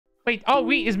Wait, oh,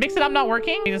 wait, is Mix It Up not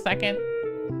working? Wait a second.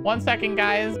 1 second,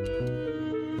 guys.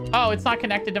 Oh, it's not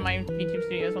connected to my YouTube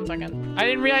Studios. 1 second. I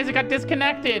didn't realize it got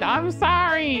disconnected. I'm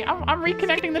sorry. I'm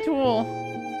reconnecting the tool.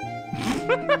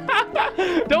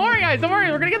 Don't worry, guys. Don't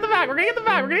worry. We're gonna get the bag. We're gonna get the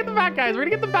bag. We're gonna get the bag, guys. We're gonna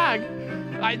get the bag.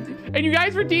 And you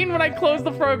guys redeemed when I closed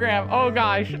the program. Oh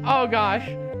gosh. Oh gosh.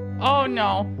 Oh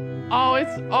no. Oh,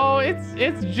 it's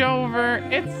Jover.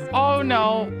 It's oh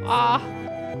no.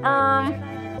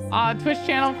 Twitch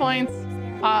channel points.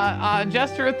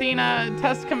 Gesture Athena,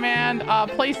 test command,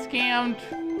 play scammed.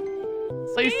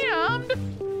 Scammed.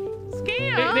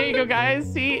 There you go,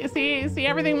 guys. See,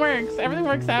 everything works. Everything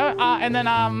works out. And then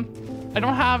I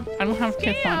don't have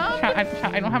tits on.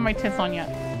 I don't have my tits on yet.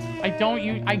 I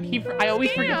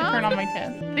always forget to turn on my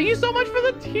tits. Thank you so much for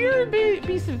the tier,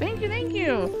 Bisu. Thank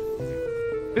you.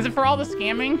 Is it for all the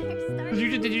scamming?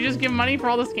 Did you just give money for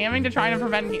all the scamming to try to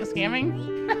prevent scamming?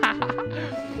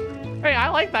 Hey, I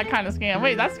like that kind of scam.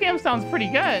 Wait, that scam sounds pretty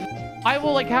good. I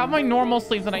will like have my normal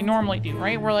sleep that I normally do,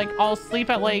 right? Where like I'll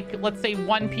sleep at like, let's say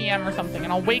 1 p.m. or something,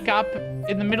 and I'll wake up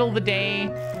in the middle of the day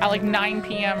at like 9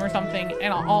 p.m. or something,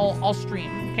 and I'll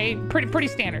stream. Okay, pretty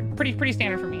standard, pretty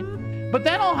standard for me. But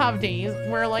then I'll have days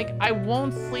where like I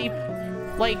won't sleep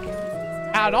like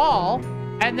at all,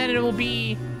 and then it will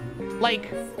be like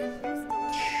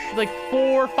 4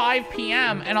 or 5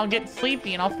 p.m. and I'll get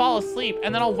sleepy and I'll fall asleep,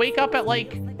 and then I'll wake up at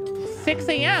like 6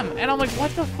 a.m. and I'm like, what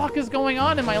the fuck is going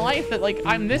on in my life that like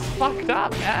I'm this fucked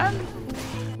up, man?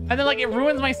 And then like it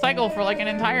ruins my cycle for like an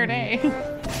entire day.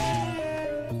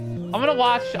 I'm gonna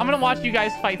watch you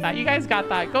guys fight that. You guys got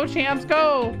that. Go champs,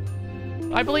 go.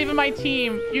 I believe in my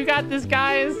team. You got this,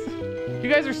 guys. You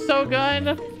guys are so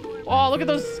good. Oh, look at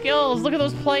those skills. Look at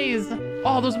those plays.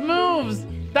 Oh, those moves.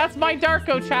 That's my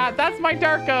Darko, chat. That's my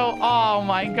Darko. Oh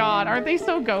my god. Aren't they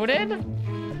so goated?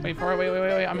 Wait for it.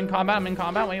 Wait. I'm in combat.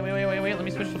 Wait. Let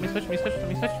me switch.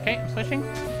 Okay, I'm switching.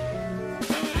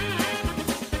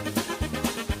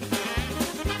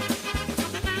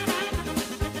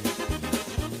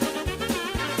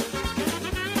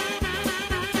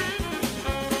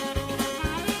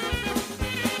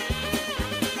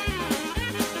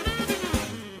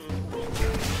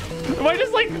 Am I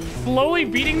just like slowly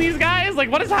beating these guys?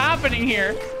 Like, what is happening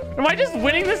here? Am I just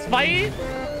winning this fight?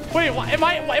 Wait, am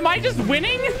I just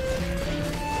winning?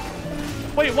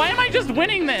 Wait, why am I just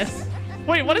winning this?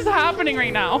 Wait, what is happening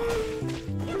right now?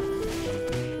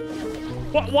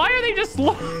 Why are they just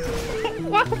slow?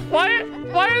 Why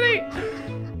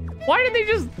did they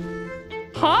just?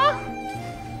 Huh?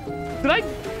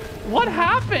 What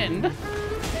happened?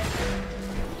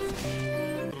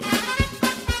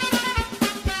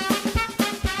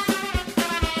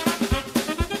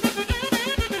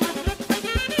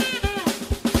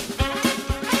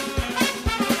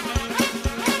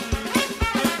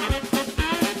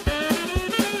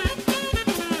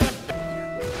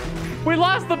 We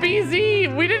lost the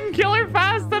BZ. We didn't kill her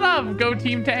fast enough. Go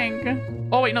team tank.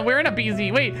 Oh wait, no, we're in a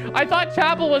BZ. Wait, I thought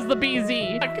Chapel was the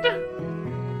BZ.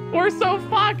 We're so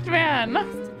fucked, man.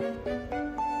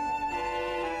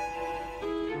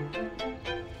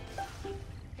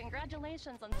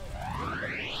 Congratulations on...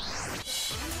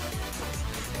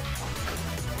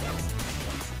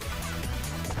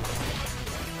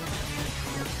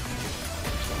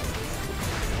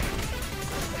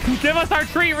 Give us our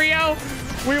tree, Rio.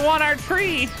 We want our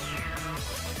tree.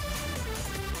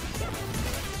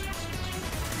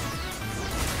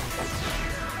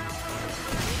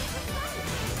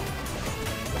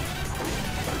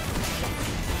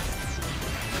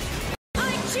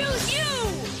 I choose you!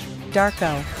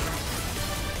 Darko.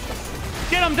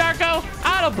 Get him, Darko.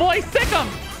 Atta boy, sick him.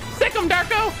 Sick him,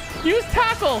 Darko. Use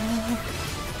tackle.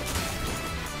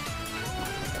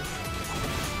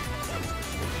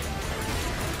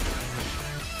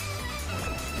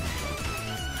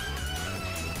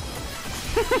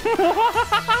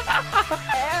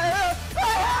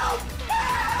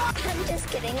 I'm just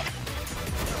kidding.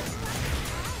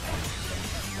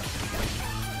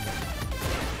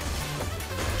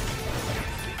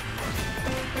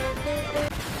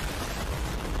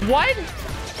 What?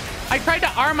 I tried to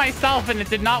arm myself and it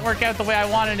did not work out the way I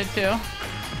wanted it to.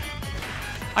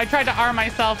 I tried to arm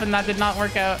myself and that did not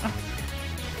work out.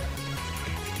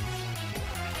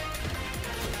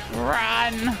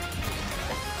 Run.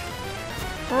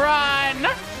 Run!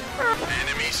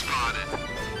 Enemy spotted.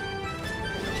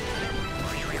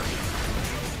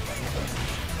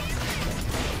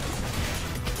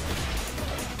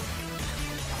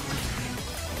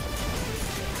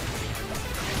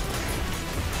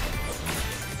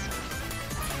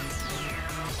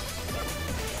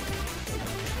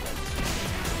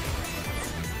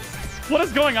 What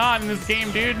is going on in this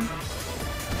game, dude?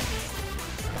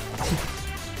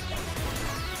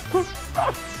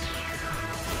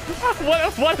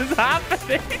 What is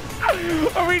happening?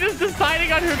 Are we just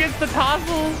deciding on who gets the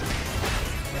tassels?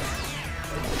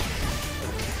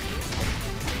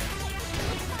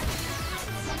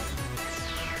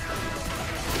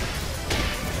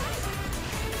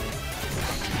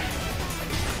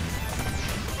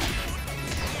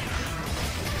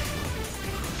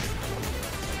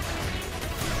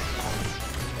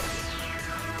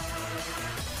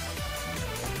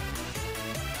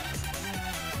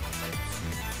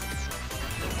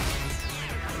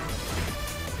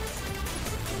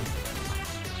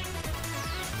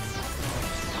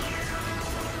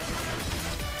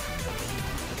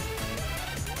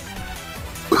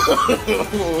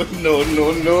 Oh, no,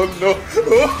 no, no, no.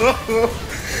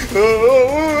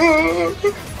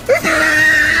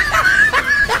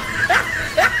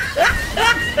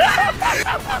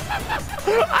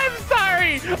 I'm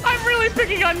sorry. I'm really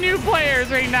picking on new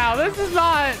players right now. This is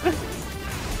not...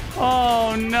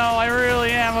 Oh, no. I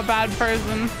really am a bad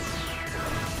person.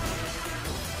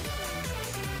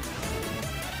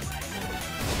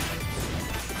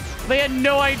 They had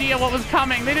no idea what was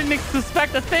coming. They didn't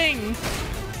suspect a thing.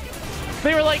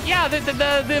 They were like, yeah,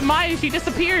 the Mai, she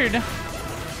disappeared.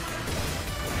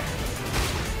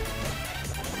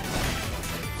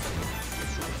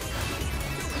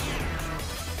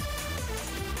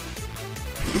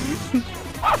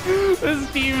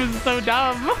 This team is so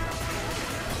dumb.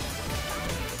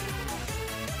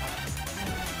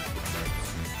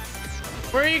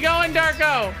 Where are you going,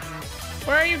 Darko?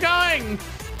 Where are you going?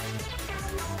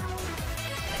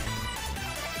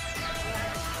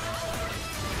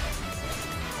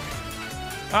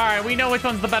 All right, we know which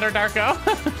one's the better Darko.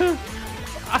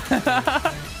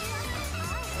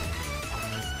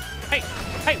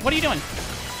 Hey, what are you doing?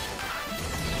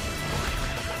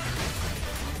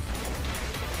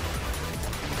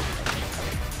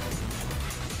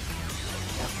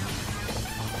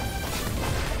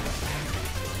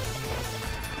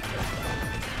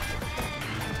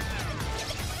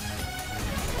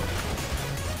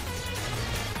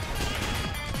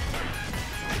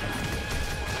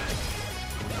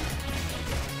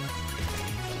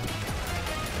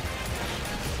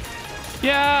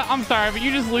 Yeah, I'm sorry, but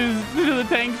you just lose to the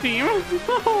tank team.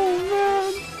 Oh,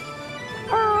 man.